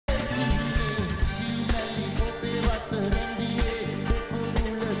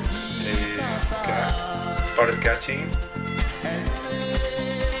part is catchy.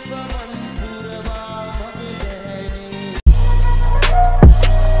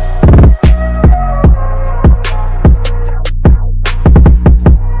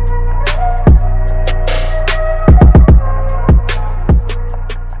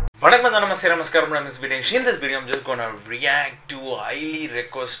 In this video I'm just gonna react to a highly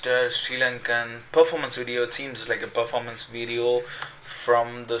requested Sri Lankan performance video. It seems like a performance video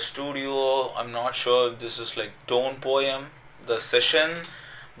from the studio. I'm not sure if this is like Tone Poem, the session,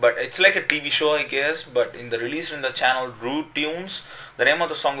 but it's like a TV show I guess, but in the release in the channel Root Tunes. The name of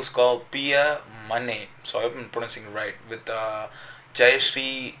the song is called Piyamanne, so I've been pronouncing it right, with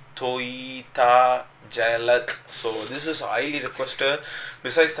Jayasri Rohitha Jayalath. So this is highly requested.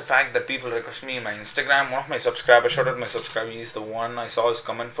 Besides the fact that people request me in my Instagram, one of my subscribers, shout out my subscriber, he's the one I saw his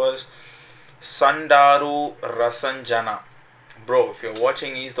comment first, Sandaru Rasanjana. Bro, if you're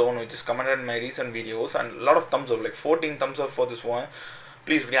watching, he's the one who just commented my recent videos and a lot of thumbs up, like 14 thumbs up for this one.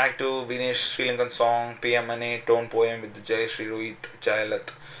 Please react to Vinesh Sri Lankan song Piyamanne Tone Poem with Jayasri Rohitha Jayalath.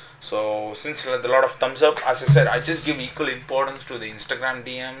 So since a lot of thumbs up, as I said, I just give equal importance to the Instagram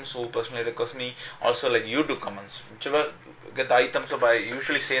DMs who personally request me, also like YouTube comments. Whichever get the high thumbs up, I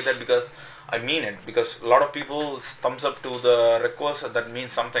usually say that because I mean it, because a lot of people thumbs up to the request, that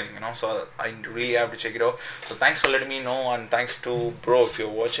means something, you know, so I really have to check it out. So thanks for letting me know, and thanks to bro if you're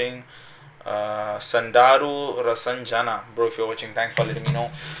watching, Sandaru Rasanjana, bro if you're watching, thanks for letting me know.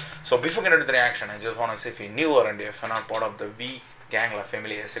 So before getting into the reaction, I just want to say, if you're new around here, if you're not part of the gang la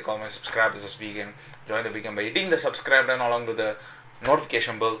family, as I call my subscribers this weekend, join the weekend by hitting the subscribe button along with the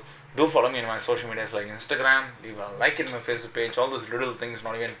notification bell. Do follow me in my social medias like Instagram, leave a like in my Facebook page, all those little things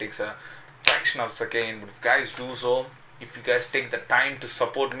not even takes a fraction of a second, but if guys do so, if you guys take the time to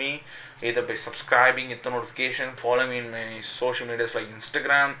support me either by subscribing, hit the notification, follow me in my social medias like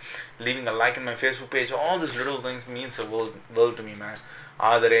Instagram, leaving a like in my Facebook page, all these little things means the world to me, man.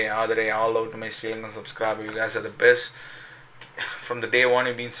 Adare, all out to my Sri Lankan subscribers, you guys are the best. From the day one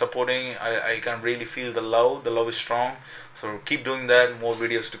you've been supporting, I can really feel the love is strong, so keep doing that, more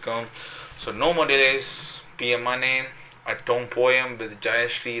videos to come. So no more delays, Piyamanne a Tone Poem with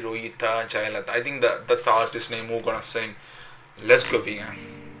Jayasri Rohitha Jayalath. I think that's the artist name who's gonna sing. Let's go, vegan.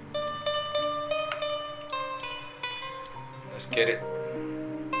 Let's get it.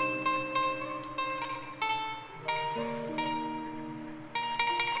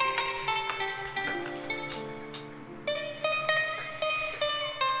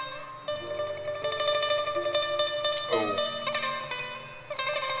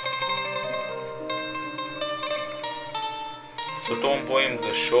 So Tone Poem is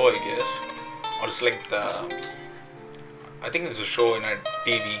the show, I guess, or it's like I think it's a show in a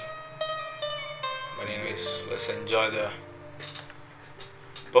TV. But anyways, let's enjoy the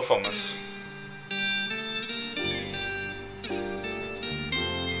performance.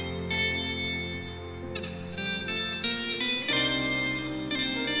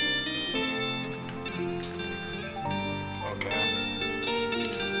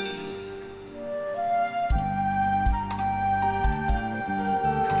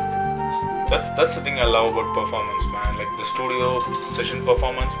 That's the thing I love about performance, man. Like the studio session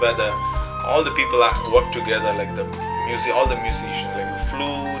performance where all the people work together, like the music, all the musicians, like the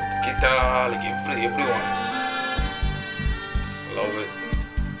flute, guitar, like everyone. Love it.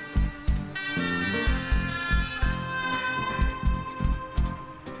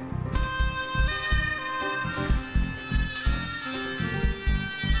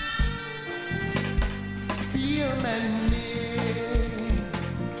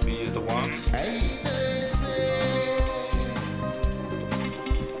 He is the one.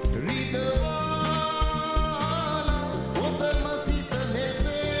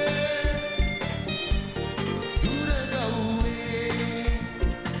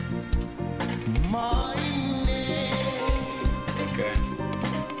 Okay.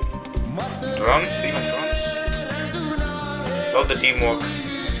 Drums, even drums. Love the teamwork.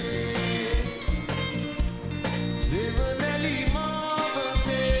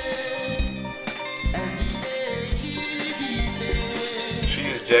 She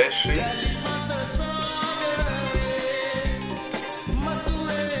is Jayasri.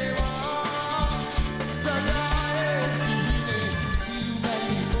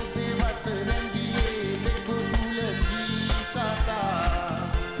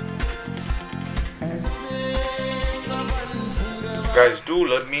 Guys, do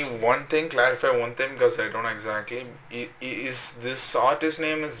let me clarify one thing, because I don't know exactly. Is this artist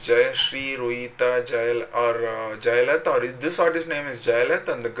name is Jayasri Rohitha Jayalath, or is this artist name is Jayalath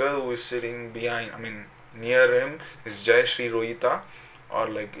and the girl who is sitting behind, near him, is Jayasri Rohitha, or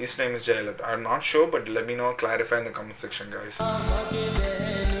like his name is Jayalath. I'm not sure, but let me know, clarify in the comment section, guys.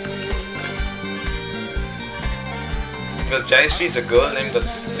 Because Jayasri is a girl name,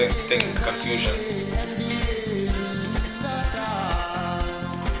 that's the thing, confusion.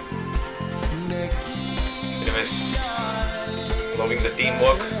 Anyways, loving the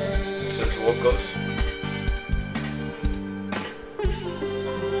teamwork. This is vocals.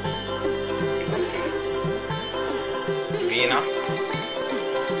 Veena.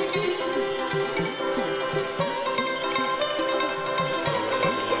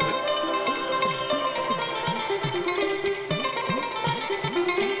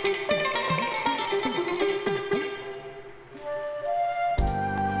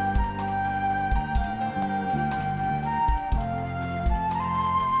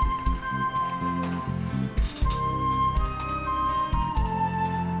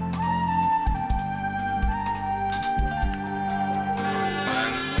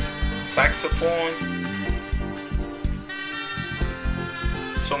 Saxophone,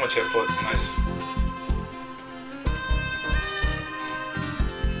 so much effort, nice.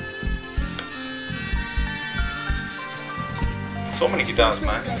 So many guitars,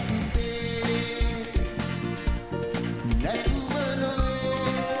 man.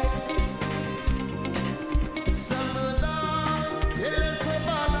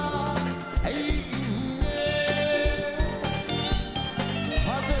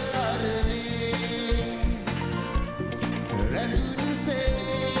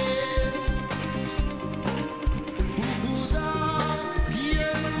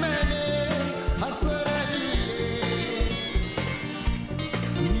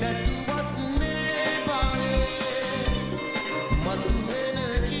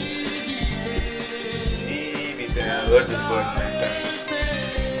 I heard this word many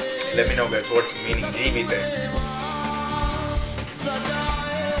times. Let me know, guys, what's the meaning. Jeevite.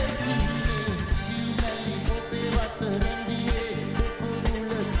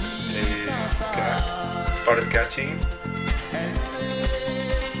 Okay. This part is catchy.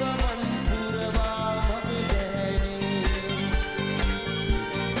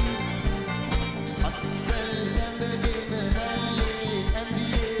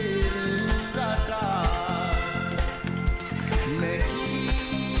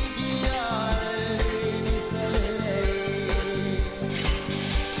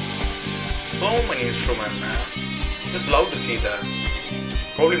 So many instruments, man. Just love to see that.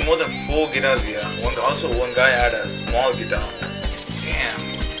 Probably more than 4 guitars here. One guy had a small guitar.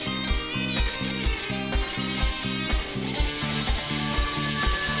 Damn.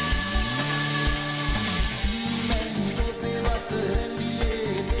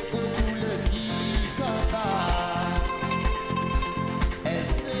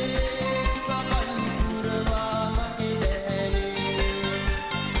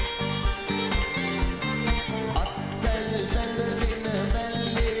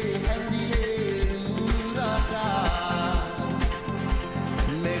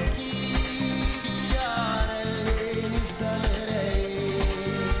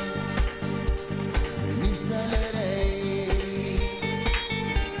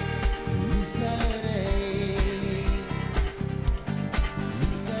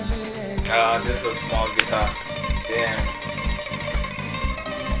 This is a small guitar. Damn.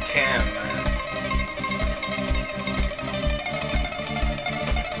 Damn, man.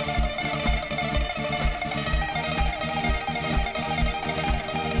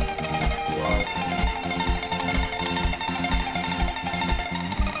 Wow.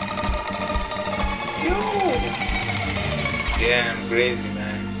 Yo. Damn, crazy,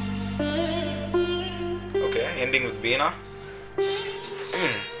 man. Okay, ending with Veena.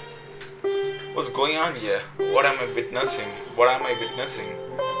 What's going on here? What am I witnessing? What am I witnessing?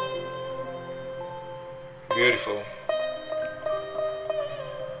 Beautiful.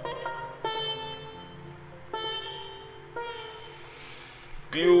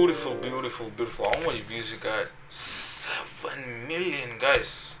 Beautiful, beautiful, beautiful. How much views you got? 7 million,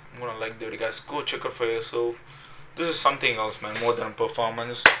 guys. I'm gonna like the video, guys. Go check it for yourself. This is something else, man. More than a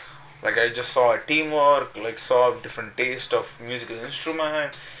performance. Like, I just saw a teamwork. Like, saw a different taste of musical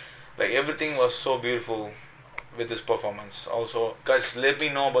instrument. Like, everything was so beautiful with this performance. Also, guys, let me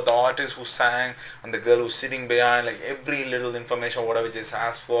know about the artist who sang and the girl who's sitting behind. Like, every little information, whatever just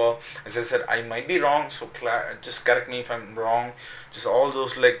asked for. As I said, I might be wrong, so just correct me if I'm wrong. Just all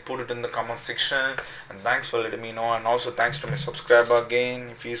those, like, put it in the comment section. And thanks for letting me know. And also thanks to my subscriber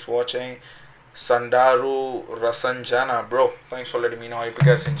again, if he's watching, Sandaru Rasanjana, bro. Thanks for letting me know. I hope you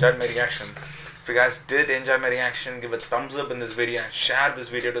guys enjoyed my reaction. If you guys did enjoy my reaction, give a thumbs up in this video and share this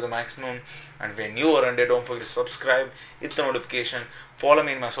video to the maximum. And if you're new around here, don't forget to subscribe, hit the notification, follow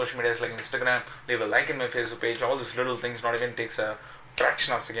me in my social medias like Instagram, leave a like in my Facebook page. All these little things not even takes a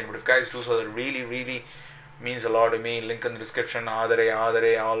fraction of a second, but if guys do so, that really means a lot to me. Link in the description.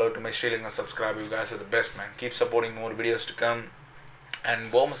 Adare, all out to my Sri Lankan subscriber. You guys are the best, man. Keep supporting, more videos to come.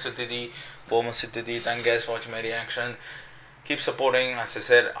 And Boma Siddhi, thank guys for watching my reaction. Keep supporting. As I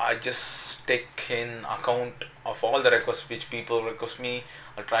said, I just take in account of all the requests which people request me.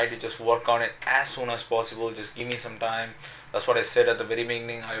 I'll try to just work on it as soon as possible. Just give me some time. That's what I said at the very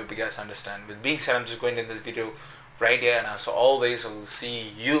beginning. I hope you guys understand. With being said, I'm just going to end this video right here, and as always, I will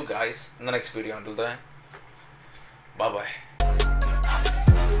see you guys in the next video. Until then, bye bye.